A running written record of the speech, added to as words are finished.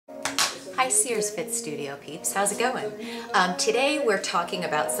Hi Sears FitStudio peeps, how's it going? Today we're talking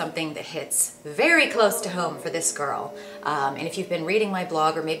about something that hits very close to home for this girl. And if you've been reading my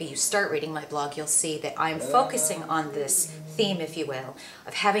blog, or maybe you start reading my blog, you'll see that I'm focusing on this theme, if you will,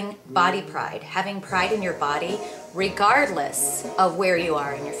 of having body pride, having pride in your body regardless of where you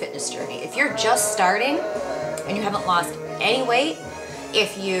are in your fitness journey. If you're just starting and you haven't lost any weight,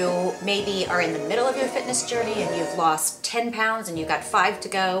 if you maybe are in the middle of your fitness journey and you've lost 10 pounds and you've got 5 to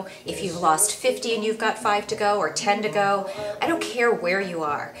go, if you've lost 50 and you've got 5 to go or 10 to go, I don't care where you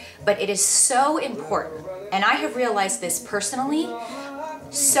are, but it is so important. And I have realized this personally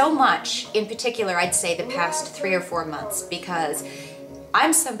so much, in particular, I'd say the past 3 or 4 months, because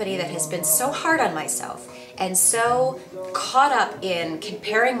I'm somebody that has been so hard on myself and so caught up in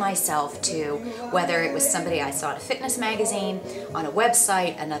comparing myself to whether it was somebody I saw in a fitness magazine, on a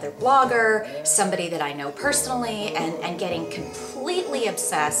website, another blogger, somebody that I know personally, and getting completely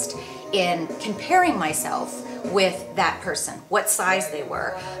obsessed in comparing myself with that person, what size they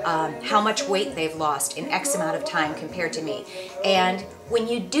were, how much weight they've lost in X amount of time compared to me. And when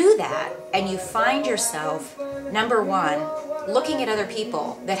you do that and you find yourself, number one, looking at other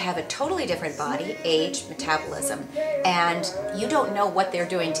people that have a totally different body, age, metabolism, and you don't know what they're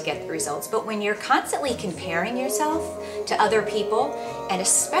doing to get the results. But when you're constantly comparing yourself to other people, and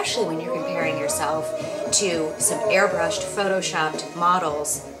especially when you're comparing yourself to some airbrushed, photoshopped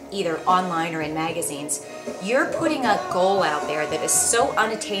models, either online or in magazines, you're putting a goal out there that is so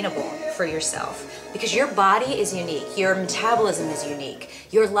unattainable for yourself. Because your body is unique, your metabolism is unique,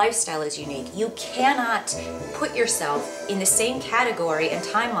 your lifestyle is unique. You cannot put yourself in the same category and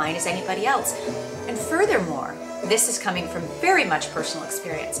timeline as anybody else. And furthermore, this is coming from very much personal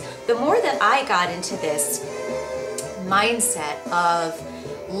experience. The more that I got into this mindset of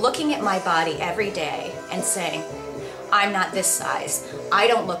looking at my body every day and saying, I'm not this size, I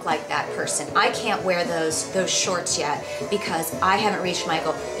don't look like that person, I can't wear those shorts yet because I haven't reached my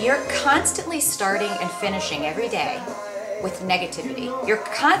goal. You're constantly starting and finishing every day with negativity. You're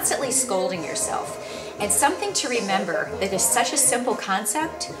constantly scolding yourself. And something to remember that is such a simple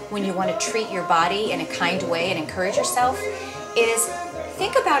concept when you want to treat your body in a kind way and encourage yourself is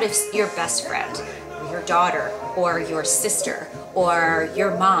think about if your best friend, or your daughter, or your sister, or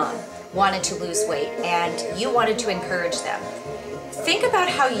your mom wanted to lose weight and you wanted to encourage them. Think about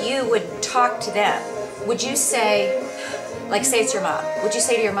how you would talk to them. Would you say, like say it's your mom, would you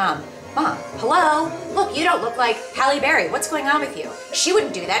say to your mom, Mom, hello, look, you don't look like Halle Berry, what's going on with you? She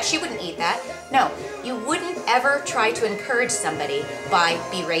wouldn't do that, she wouldn't eat that. No, you wouldn't ever try to encourage somebody by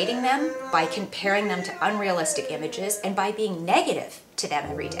berating them, by comparing them to unrealistic images, and by being negative to them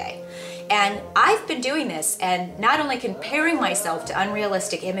every day. And I've been doing this and not only comparing myself to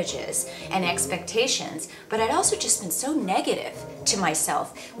unrealistic images and expectations, but I'd also just been so negative to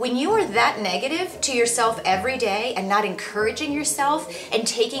myself. When you are that negative to yourself every day and not encouraging yourself and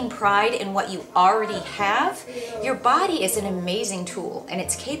taking pride in what you already have, your body is an amazing tool and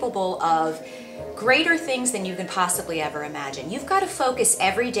it's capable of greater things than you can possibly ever imagine. You've got to focus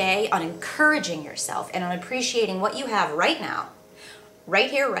every day on encouraging yourself and on appreciating what you have right now.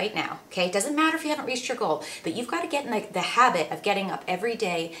 Right here, right now, okay? It doesn't matter if you haven't reached your goal, but you've got to get in the habit of getting up every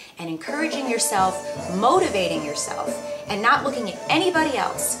day and encouraging yourself, motivating yourself, and not looking at anybody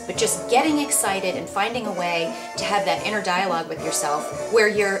else, but just getting excited and finding a way to have that inner dialogue with yourself where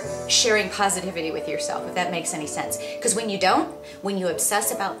you're sharing positivity with yourself, if that makes any sense. Because when you don't, when you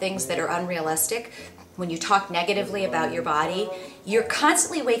obsess about things that are unrealistic, when you talk negatively about your body, you're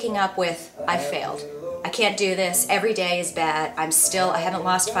constantly waking up with, I failed. I can't do this, every day is bad, I haven't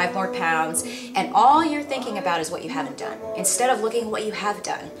lost 5 more pounds, and all you're thinking about is what you haven't done. Instead of looking at what you have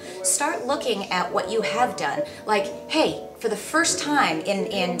done, start looking at what you have done. Like, hey, for the first time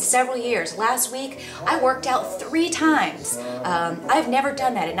in several years, last week, I worked out 3 times. I've never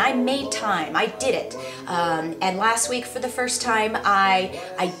done that, and I made time, I did it. And last week, for the first time,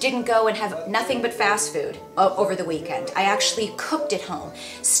 I didn't go and have nothing but fast food over the weekend. I actually cooked at home.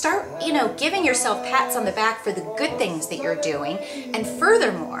 Start, giving yourself pats on the back for the good things that you're doing. And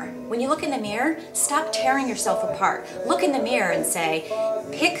furthermore, when you look in the mirror, stop tearing yourself apart. Look in the mirror and say,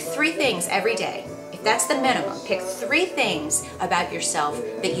 pick 3 things every day. If that's the minimum, pick 3 things about yourself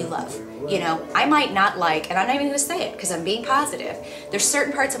that you love. I might not like, and I'm not even going to say it because I'm being positive, there's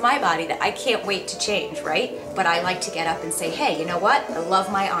certain parts of my body that I can't wait to change, right? But I like to get up and say, hey, you know what? I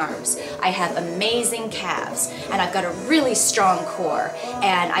love my arms. I have amazing calves, and I've got a really strong core,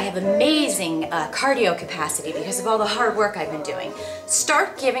 and I have amazing cardio capacity because of all the hard work I've been doing.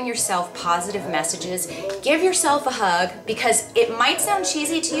 Start giving yourself positive messages. Give yourself a hug, because it might sound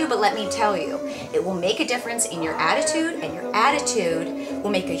cheesy to you, but let me tell you, it will make a difference in your attitude, and your attitude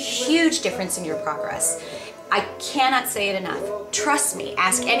will make a huge difference in your progress. I cannot say it enough. Trust me,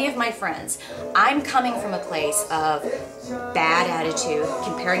 ask any of my friends. I'm coming from a place of bad attitude,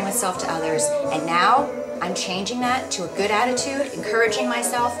 comparing myself to others, and now I'm changing that to a good attitude, encouraging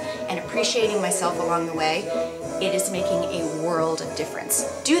myself, and appreciating myself along the way. It is making a world of difference.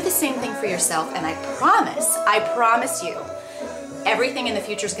 Do the same thing for yourself, and I promise you, everything in the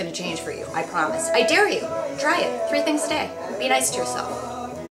future is going to change for you. I promise. I dare you. Try it. 3 things a day. Be nice to yourself.